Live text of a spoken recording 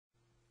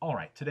All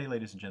right, today,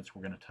 ladies and gents,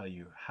 we're going to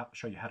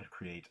show you how to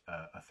create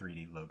a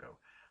 3D logo.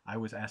 I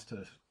was asked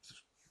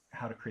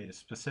how to create a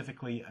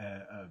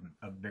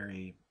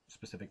very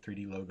specific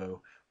 3D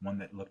logo, one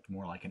that looked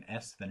more like an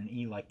S than an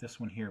E like this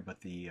one here,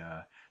 but the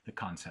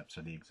concepts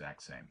are the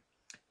exact same.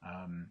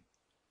 The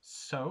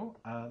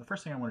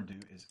first thing I want to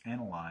do is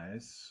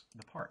analyze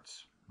the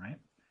parts, right?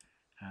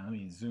 Let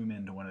me zoom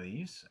into one of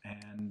these,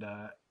 and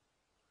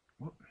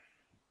whoop,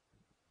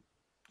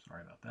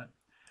 sorry about that.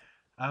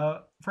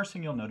 First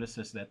thing you'll notice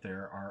is that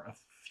there are a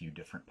few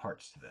different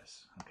parts to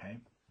this,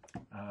 okay?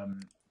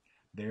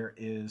 There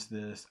is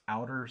this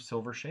outer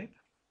silver shape,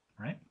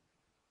 right?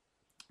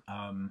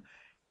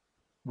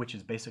 Which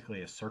is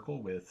basically a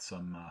circle with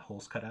some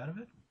holes cut out of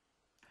it.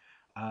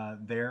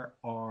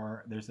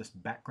 There's this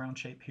background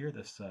shape here,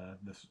 this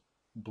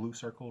blue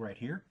circle right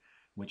here,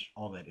 which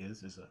all that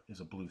is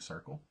a blue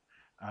circle.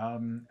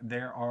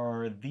 There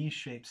are these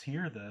shapes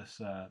here,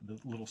 the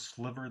little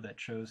sliver that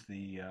shows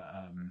the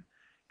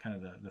kind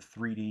of the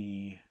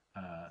 3D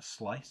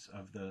slice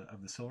of the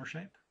silver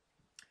shape.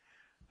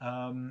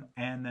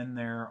 And then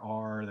there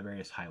are the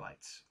various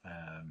highlights,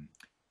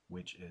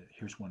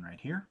 here's one right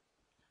here,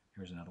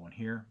 here's another one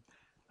here,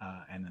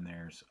 and then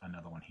there's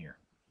another one here,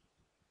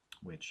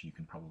 which you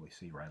can probably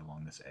see right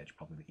along this edge,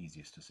 probably the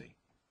easiest to see.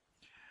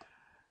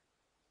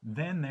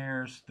 Then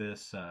there's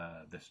this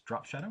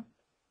drop shadow,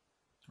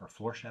 or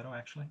floor shadow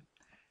actually,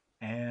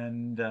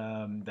 and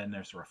then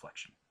there's the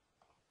reflection.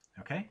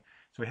 Okay,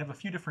 so we have a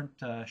few different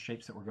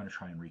shapes that we're going to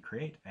try and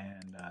recreate,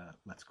 and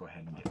let's go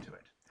ahead and get to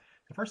it.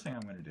 The first thing I'm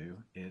going to do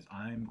is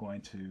I'm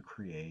going to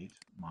create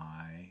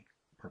my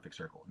perfect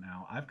circle.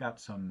 Now I've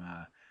got some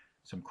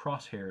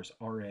crosshairs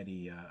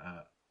already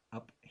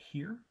up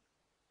here,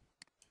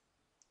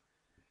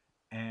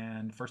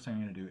 and first thing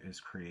I'm going to do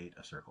is create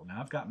a circle. Now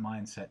I've got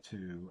mine set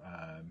to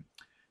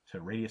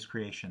radius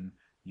creation.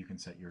 You can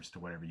set yours to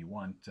whatever you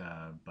want,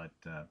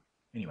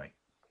 anyway,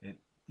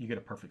 you get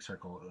a perfect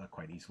circle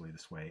quite easily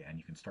this way, and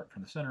you can start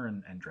from the center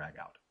and drag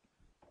out.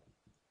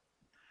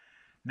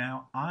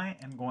 Now I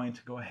am going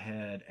to go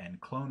ahead and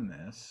clone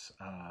this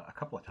a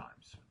couple of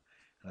times.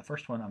 The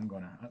first one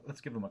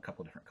let's give them a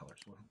couple of different colors.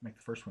 We'll make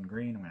the first one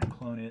green, I'm going to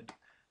clone it,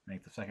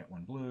 make the second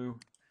one blue,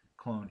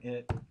 clone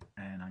it,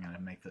 and I'm going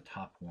to make the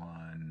top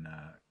one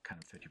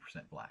kind of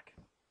 50% black.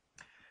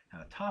 Now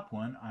the top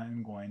one,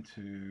 I'm going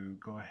to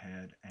go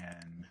ahead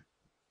and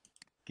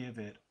give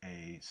it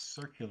a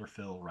circular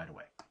fill right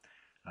away.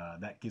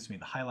 That gives me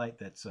the highlight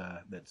that's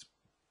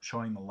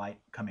showing the light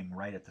coming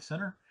right at the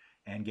center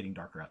and getting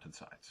darker out to the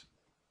sides.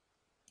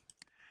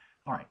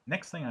 All right,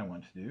 next thing I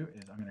want to do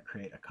is I'm going to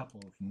create a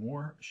couple of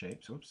more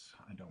shapes. Oops,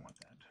 I don't want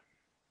that.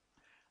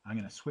 I'm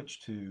going to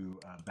switch to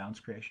bounds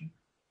creation,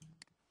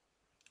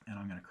 and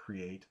I'm going to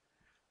create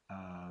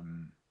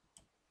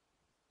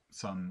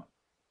some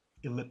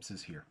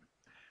ellipses here,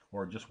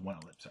 or just one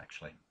ellipse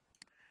actually.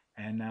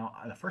 And now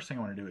the first thing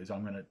I want to do is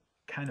I'm going to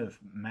kind of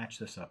match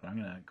this up, and I'm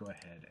going to go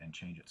ahead and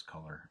change its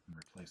color and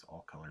replace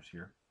all colors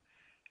here.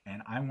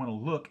 And I want to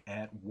look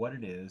at what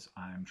it is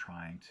I'm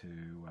trying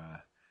to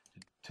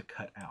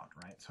cut out,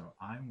 right? So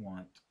I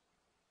want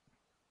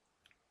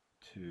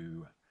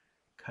to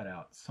cut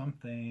out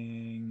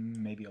something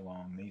maybe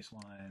along these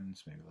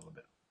lines, maybe a little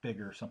bit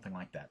bigger, something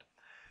like that.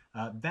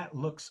 That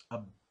looks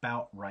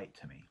about right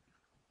to me.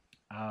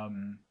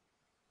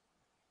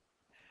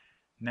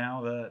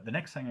 Now the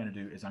next thing I'm going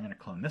to do is I'm going to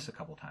clone this a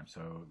couple times.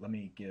 So let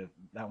me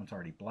that one's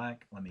already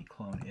black. Let me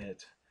clone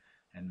it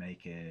and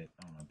make it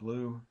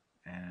blue,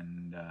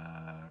 and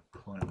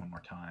clone it one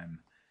more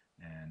time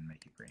and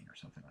make it green or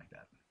something like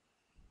that.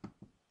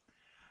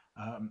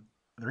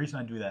 The reason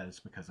I do that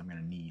is because I'm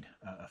going to need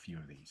a few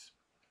of these.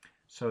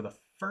 So the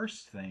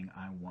first thing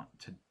I want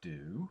to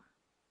do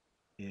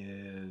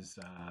is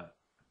I'm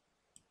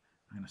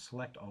going to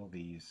select all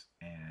these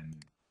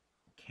and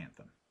cant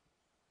them.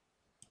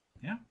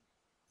 Yeah?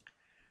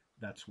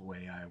 That's the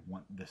way I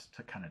want this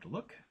to kind of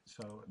look.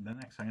 So the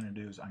next thing I'm going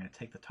to do is I'm going to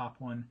take the top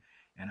one,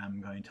 and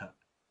I'm going to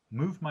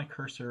move my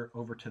cursor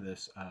over to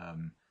this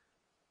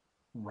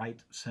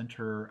right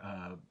center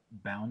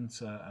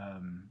bounds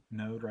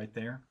node right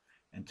there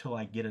until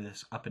I get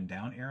this up and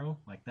down arrow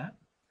like that.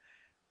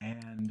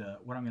 And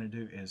what I'm going to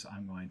do is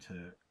I'm going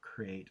to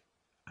create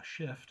a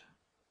shift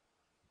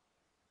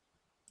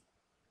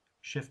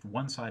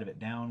one side of it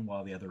down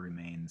while the other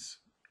remains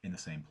in the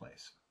same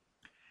place.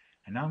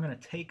 And now I'm going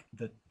to take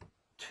the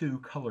two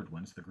colored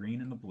ones, the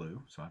green and the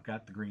blue. So I've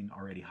got the green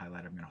already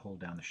highlighted. I'm going to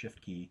hold down the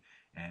shift key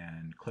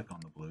and click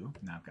on the blue.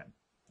 Now I've got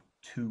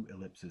two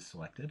ellipses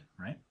selected,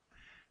 right?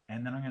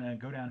 And then I'm going to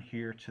go down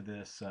here to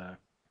this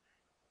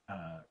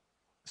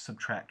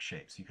subtract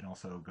shapes. You can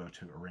also go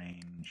to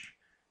arrange,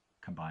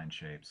 combine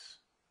shapes,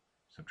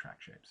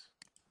 subtract shapes.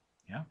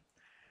 Yeah?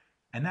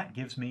 And that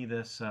gives me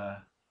this,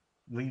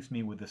 leaves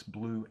me with this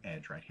blue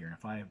edge right here. And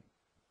if I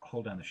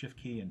hold down the shift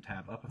key and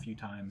tab up a few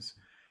times,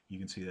 you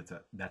can see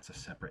that's a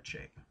separate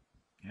shape.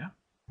 Yeah?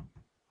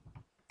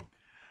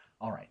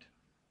 All right.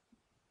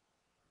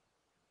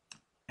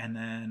 And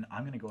then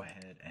I'm going to go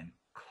ahead and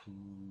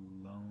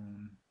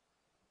clone.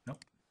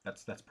 Nope,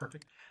 That's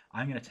perfect.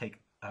 I'm going to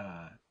take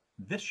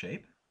this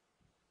shape.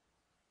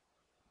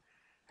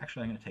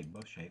 Actually, I'm going to take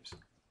both shapes,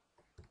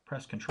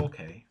 press Control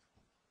K,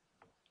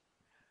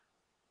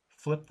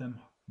 flip them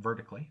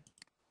vertically,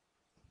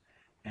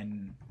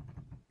 and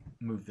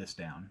move this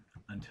down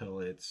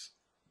until it's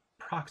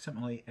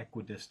approximately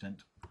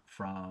equidistant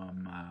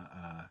from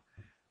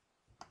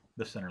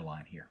the center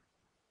line here.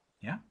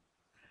 Yeah?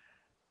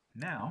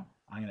 Now,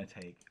 I'm going to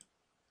take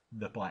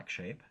the black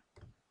shape,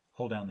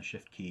 hold down the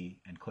Shift key,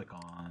 and click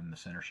on the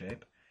center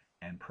shape,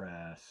 and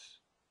press,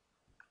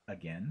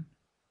 again,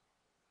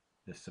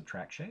 this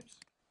Subtract Shapes.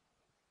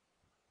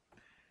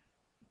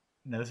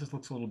 Now, this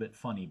looks a little bit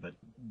funny, but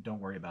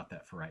don't worry about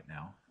that for right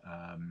now.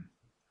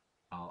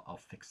 I'll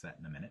fix that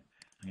in a minute.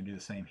 I'm going to do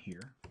the same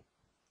here.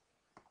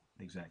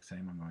 The exact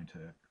same. I'm going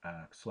to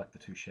select the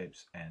two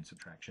shapes and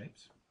Subtract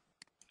Shapes.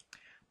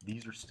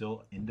 These are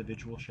still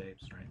individual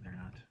shapes, right? They're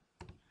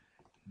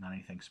not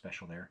anything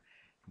special there.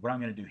 What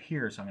I'm going to do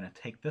here is I'm going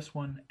to take this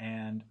one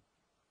and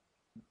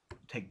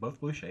take both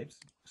blue shapes,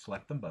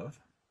 select them both,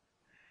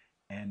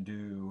 and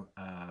do,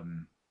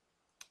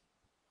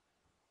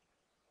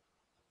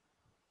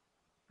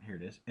 here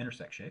it is,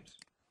 intersect shapes.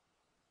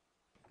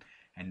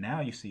 And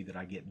now you see that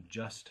I get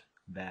just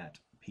that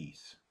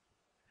piece,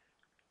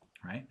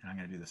 right? And I'm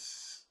going to do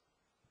this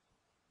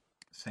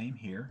same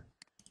here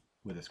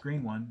with this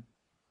green one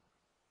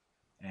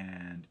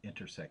and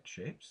intersect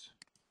shapes.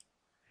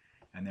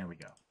 And there we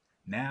go.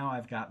 Now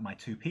I've got my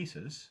two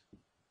pieces,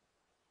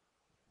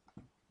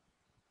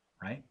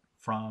 right?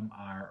 From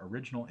our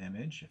original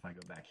image, if I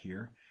go back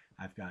here,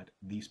 I've got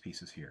these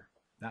pieces here,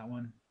 that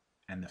one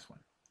and this one.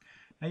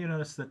 Now you'll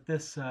notice that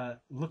this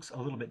looks a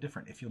little bit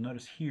different. If you'll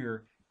notice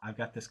here, I've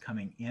got this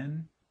coming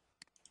in,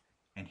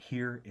 and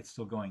here it's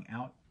still going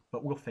out,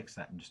 but we'll fix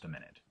that in just a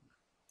minute.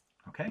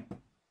 Okay?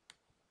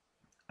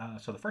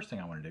 So the first thing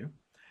I want to do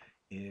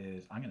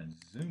is I'm going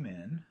to zoom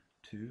in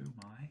to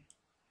my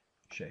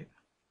shape,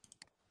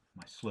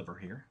 my sliver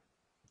here,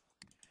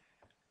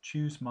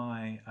 choose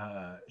my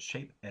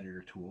shape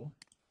editor tool,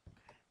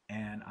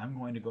 and I'm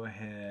going to go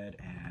ahead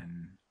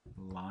and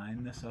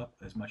line this up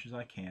as much as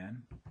I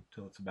can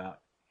till it's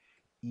about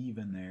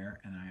even there,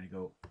 and I'm going to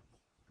go,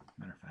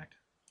 matter of fact,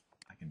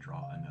 I can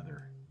draw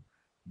another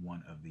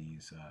one of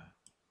these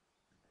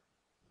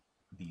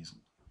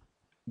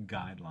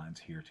guidelines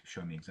here to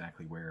show me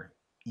exactly where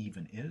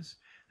even is.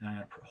 And I'm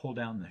going to hold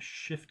down the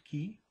Shift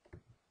key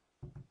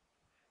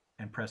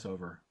and press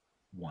over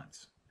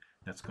once.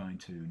 That's going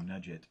to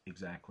nudge it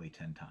exactly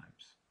 10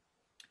 times.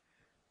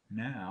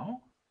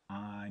 Now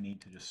I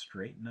need to just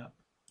straighten up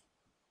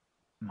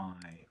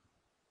my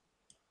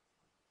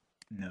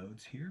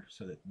nodes here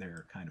so that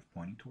they're kind of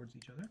pointing towards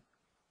each other.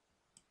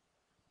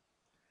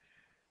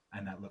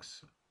 And that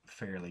looks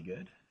fairly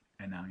good.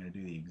 And now I'm going to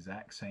do the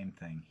exact same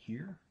thing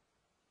here.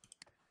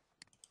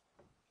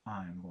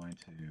 I'm going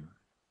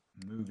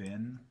to move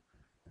in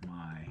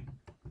my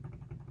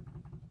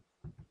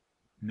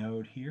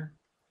node here,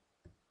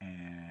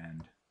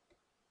 and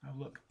oh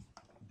look,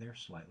 they're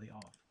slightly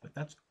off, but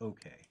that's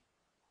okay.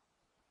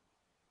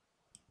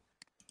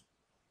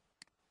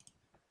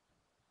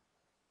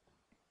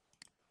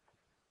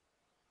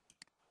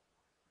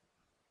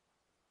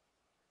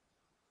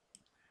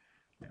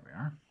 There we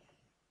are.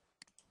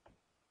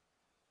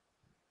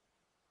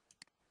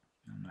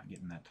 I'm not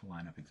getting that to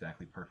line up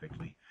exactly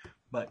perfectly,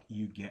 but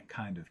you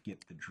kind of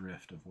get the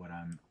drift of what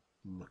I'm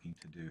looking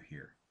to do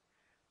here.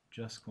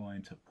 Just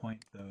going to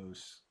point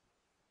those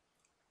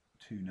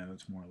two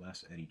nodes more or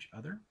less at each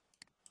other,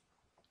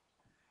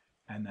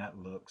 and that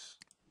looks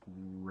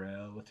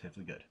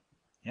relatively good.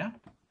 Yeah?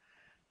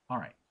 All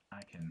right,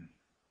 I can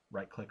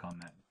right click on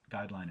that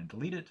guideline and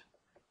delete it,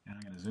 and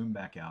I'm going to zoom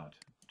back out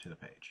to the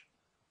page.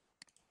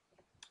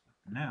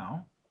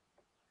 Now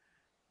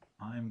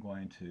I'm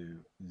going to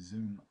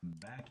zoom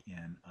back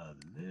in a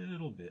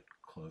little bit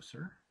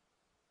closer.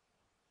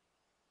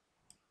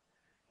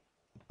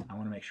 I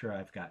want to make sure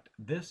I've got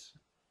this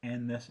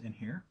and this in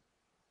here.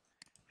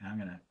 And I'm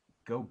going to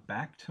go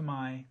back to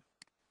my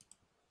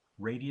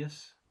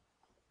radius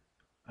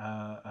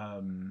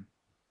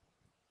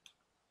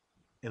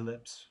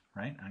ellipse,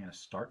 right? I'm going to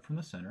start from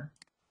the center,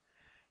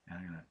 and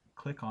I'm going to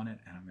click on it,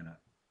 and I'm going to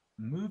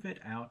move it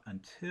out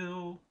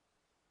until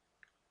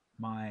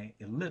my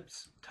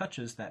ellipse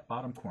touches that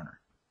bottom corner.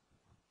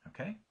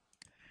 Okay? And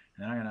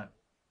then I'm going to,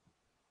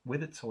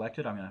 with it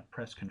selected, I'm going to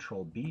press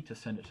Control B to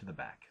send it to the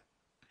back.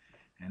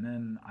 And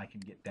then I can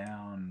get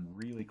down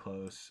really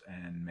close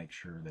and make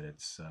sure that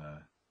it's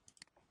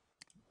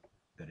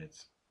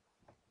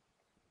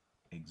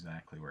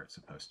exactly where it's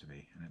supposed to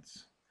be. And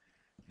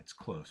it's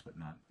close, but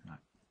not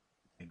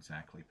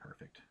exactly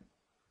perfect.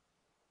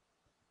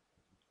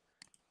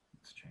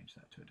 Let's change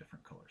that to a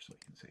different color so you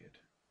can see it.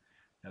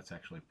 That's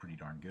actually pretty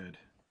darn good.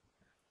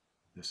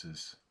 This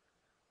is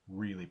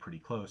really pretty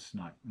close,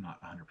 not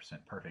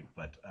 100% perfect,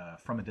 but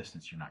from a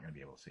distance you're not going to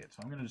be able to see it.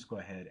 So I'm going to just go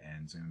ahead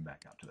and zoom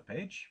back out to the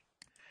page,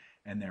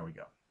 and there we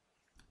go.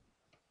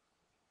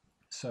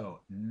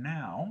 So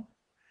now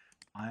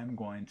I'm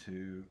going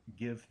to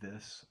give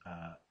this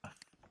a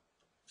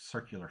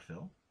circular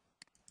fill.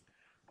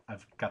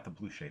 I've got the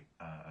blue shape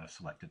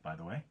selected, by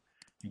the way.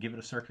 You give it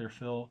a circular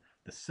fill.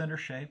 The center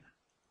shape,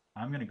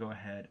 I'm going to go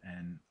ahead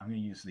and I'm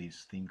going to use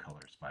these theme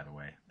colors, by the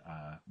way,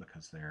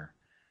 because they're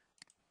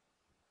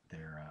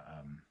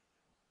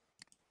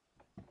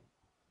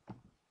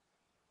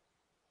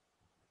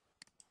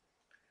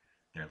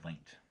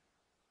linked.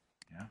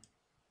 Yeah.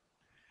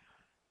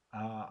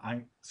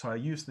 So I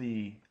use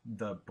the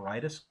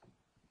brightest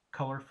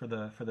color for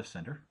the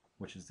center,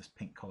 which is this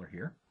pink color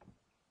here.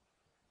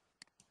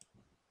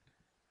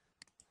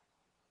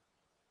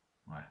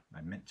 Well,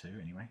 I meant to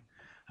anyway.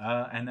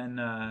 And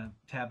then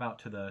tab out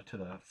to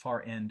the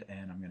far end,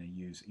 and I'm going to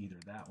use either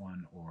that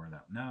one or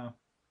that. No.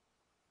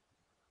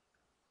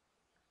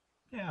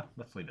 Yeah,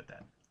 let's leave it at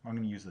that. I'm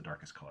going to use the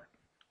darkest color.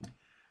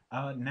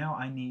 Now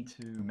I need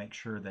to make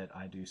sure that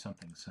I do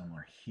something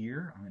similar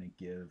here. I'm going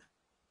to give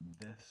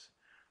this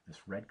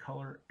red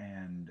color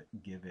and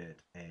give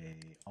it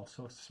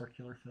also a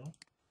circular fill.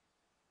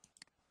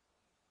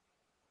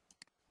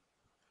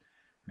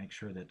 Make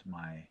sure that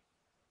my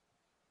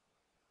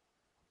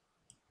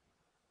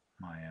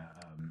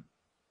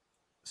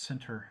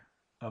center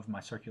of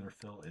my circular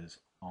fill is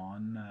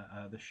on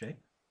the shape.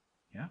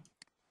 Yeah,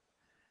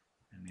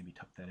 and maybe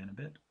tuck that in a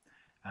bit.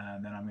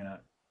 And then I'm going to,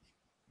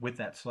 with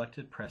that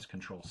selected, press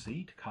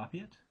Control-C to copy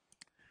it.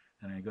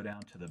 And I'm going to go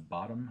down to the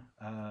bottom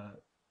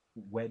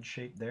wedge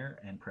shape there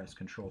and press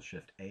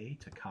Control-Shift-A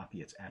to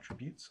copy its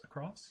attributes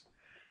across.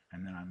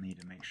 And then I need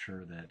to make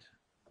sure that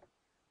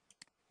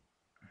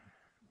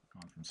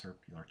gone from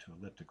circular to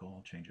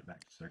elliptical, change it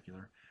back to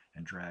circular,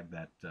 and drag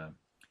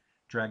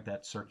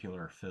that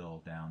circular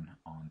fill down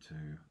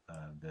onto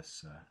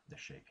this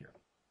shape here.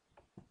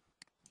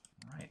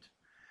 All right,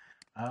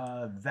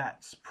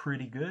 that's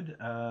pretty good.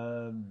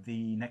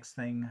 The next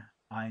thing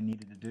I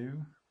needed to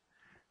do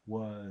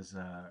was,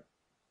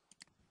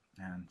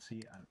 and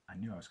see, I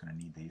knew I was going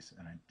to need these,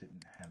 and I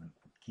didn't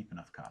keep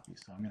enough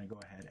copies. So I'm going to go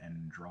ahead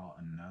and draw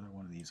another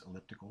one of these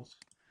ellipticals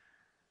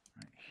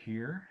right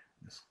here.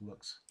 This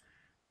looks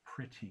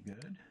pretty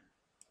good.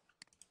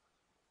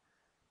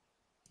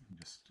 I'm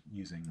just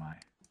using my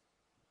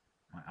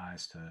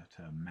eyes to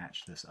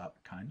match this up,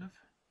 kind of.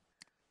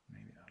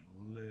 Maybe a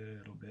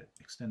little bit,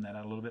 extend that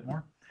out a little bit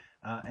more.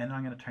 And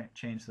I'm going to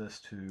change this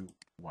to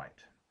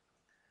white.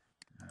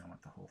 I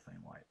want the whole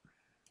thing white.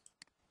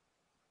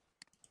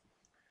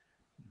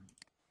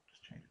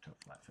 Just change it to a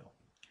flat fill.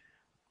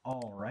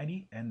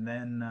 Alrighty, and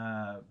then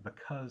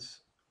because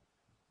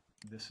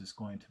this is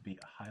going to be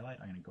a highlight,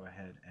 I'm going to go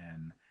ahead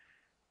and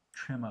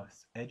trim up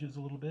its edges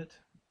a little bit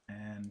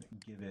and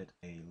give it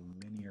a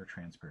linear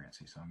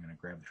transparency. So I'm going to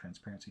grab the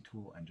transparency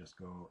tool and just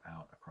go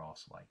out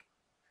across like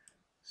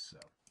so.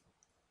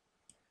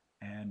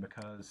 And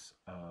because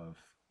of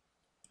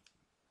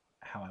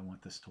how I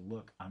want this to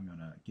look, I'm going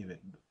to give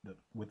it,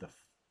 with the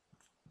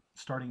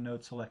starting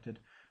node selected,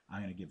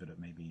 I'm going to give it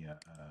maybe a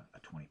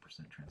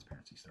 20%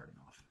 transparency starting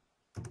off.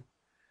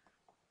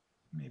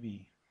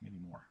 Maybe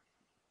more.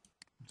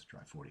 Let's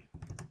try 40.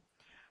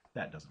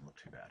 That doesn't look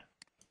too bad.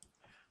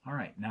 All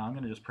right, now I'm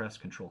going to just press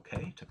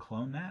Control-K to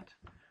clone that,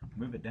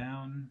 move it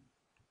down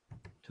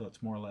till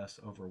it's more or less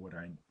over where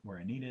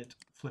I need it,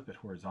 flip it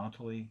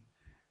horizontally.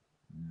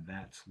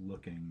 That's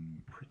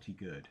looking pretty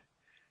good.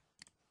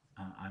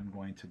 I'm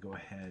going to go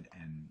ahead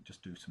and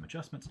just do some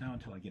adjustments now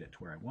until I get it to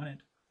where I want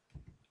it.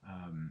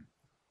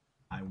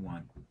 I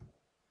want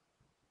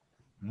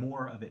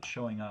more of it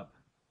showing up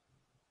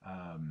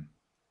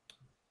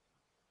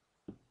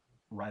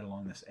right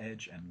along this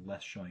edge and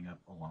less showing up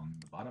along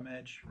the bottom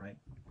edge, right?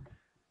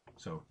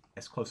 So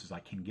as close as I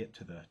can get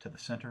to the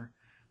center.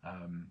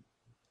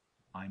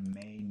 I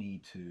may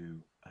need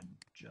to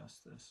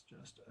adjust this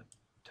just a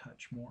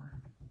touch more,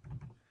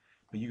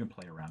 but you can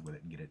play around with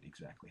it and get it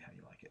exactly how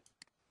you like it.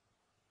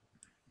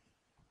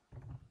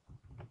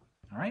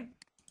 All right,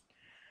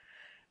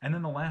 and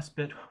then the last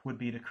bit would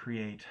be to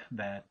create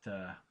that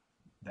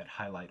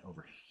highlight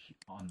over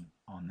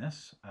on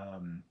this.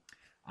 I'm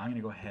going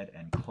to go ahead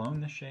and clone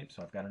this shape,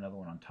 so I've got another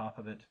one on top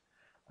of it.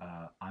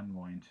 I'm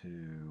going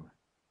to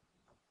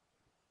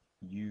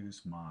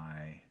use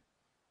my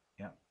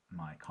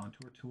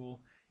contour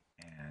tool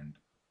and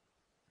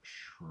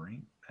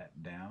shrink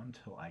that down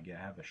till I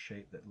have a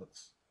shape that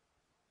looks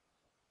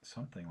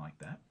something like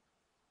that.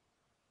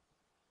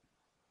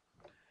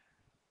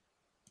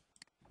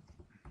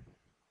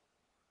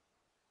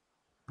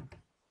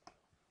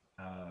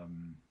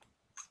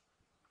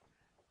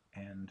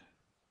 And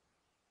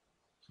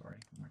sorry,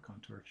 my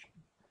contour,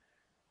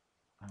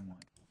 I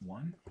want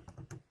 1,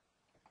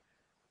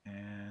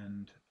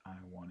 and I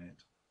want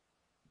it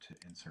to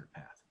insert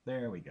path.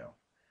 There we go.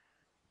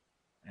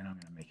 And I'm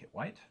going to make it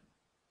white,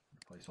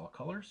 replace all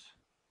colors,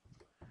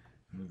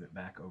 move it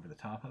back over the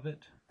top of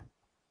it,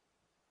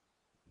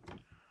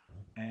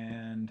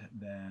 and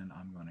then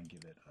I'm going to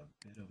give it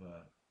a bit of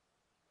a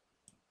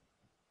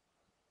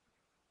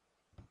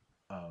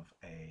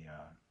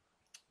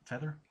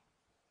feather,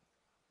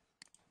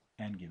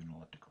 and give it an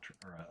elliptical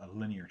or a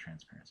linear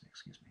transparency,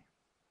 excuse me.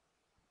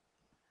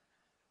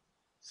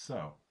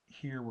 So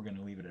here we're going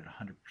to leave it at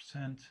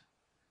 100%.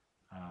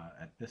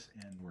 At this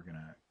end, we're going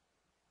to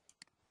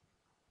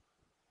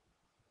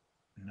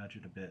nudge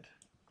it a bit.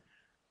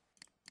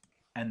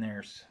 And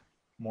there's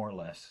more or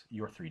less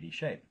your 3D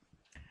shape.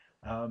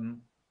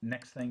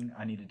 Next thing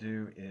I need to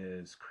do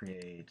is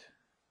create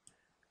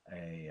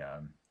a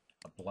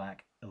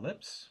black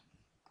ellipse.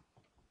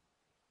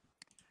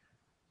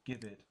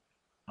 Give it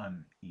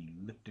an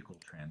elliptical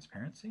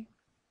transparency.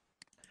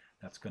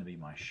 That's going to be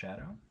my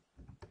shadow.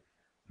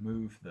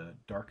 Move the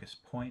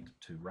darkest point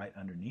to right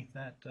underneath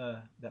that,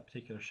 that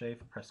particular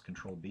shape. Press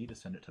Control B to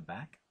send it to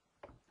back.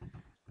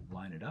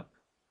 Line it up.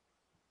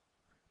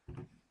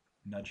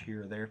 Nudge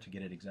here or there to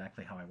get it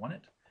exactly how I want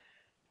it.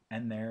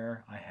 And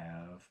there I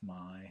have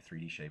my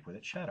 3D shape with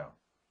its shadow.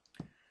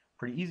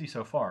 Pretty easy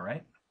so far,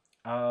 right?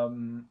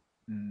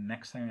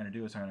 Next thing I'm going to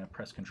do is I'm going to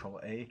press Control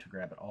A to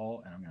grab it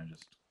all, and I'm going to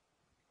just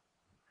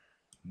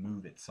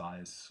move its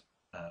size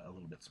a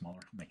little bit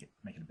smaller, make it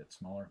a bit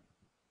smaller.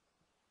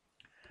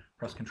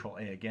 Press Control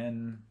A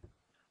again,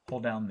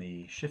 hold down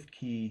the Shift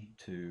key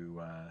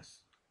to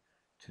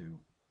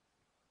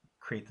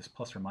create this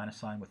plus or minus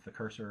sign with the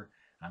cursor.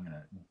 I'm going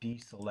to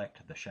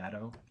deselect the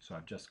shadow, so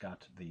I've just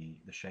got the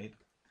shape.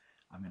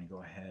 I'm going to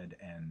go ahead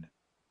and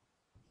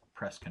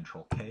press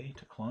Control K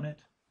to clone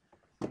it,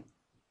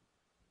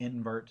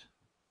 invert,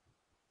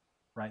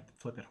 right,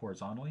 flip it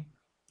horizontally,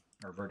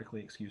 or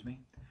vertically, excuse me,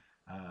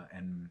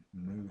 and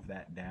move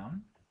that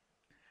down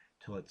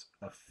till it's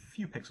a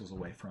few pixels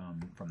away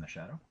from the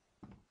shadow.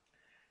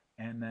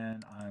 And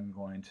then I'm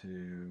going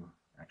to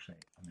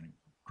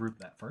group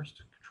that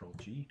first, Control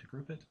G to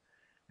group it,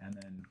 and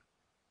then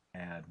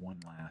add one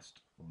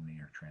last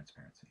linear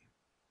transparency.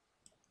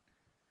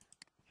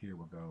 Here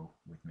we'll go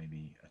with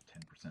maybe a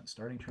 10%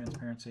 starting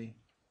transparency,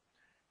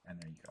 and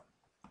there you go.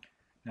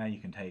 Now you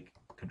can take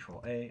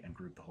Control A and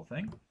group the whole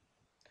thing,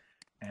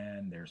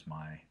 and there's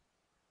my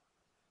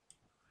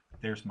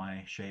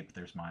shape,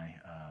 there's my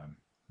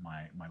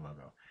my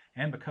logo.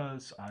 And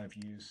because I've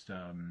used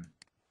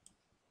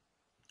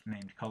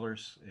named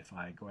colors, if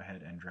I go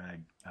ahead and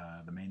drag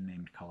the main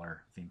named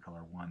color, theme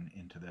color 1,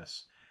 into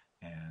this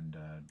and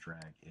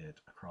drag it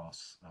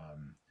across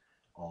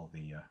all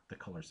the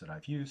colors that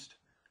I've used,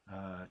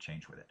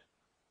 change with it.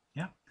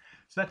 Yeah,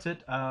 so that's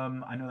it.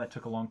 I know that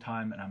took a long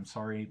time, and I'm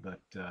sorry,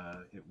 but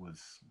it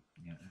was,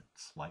 you know,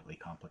 slightly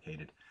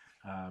complicated.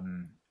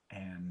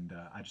 And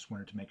I just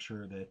wanted to make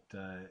sure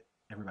that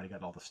everybody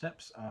got all the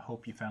steps. I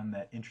hope you found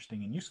that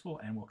interesting and useful,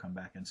 and we'll come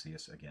back and see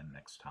us again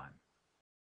next time.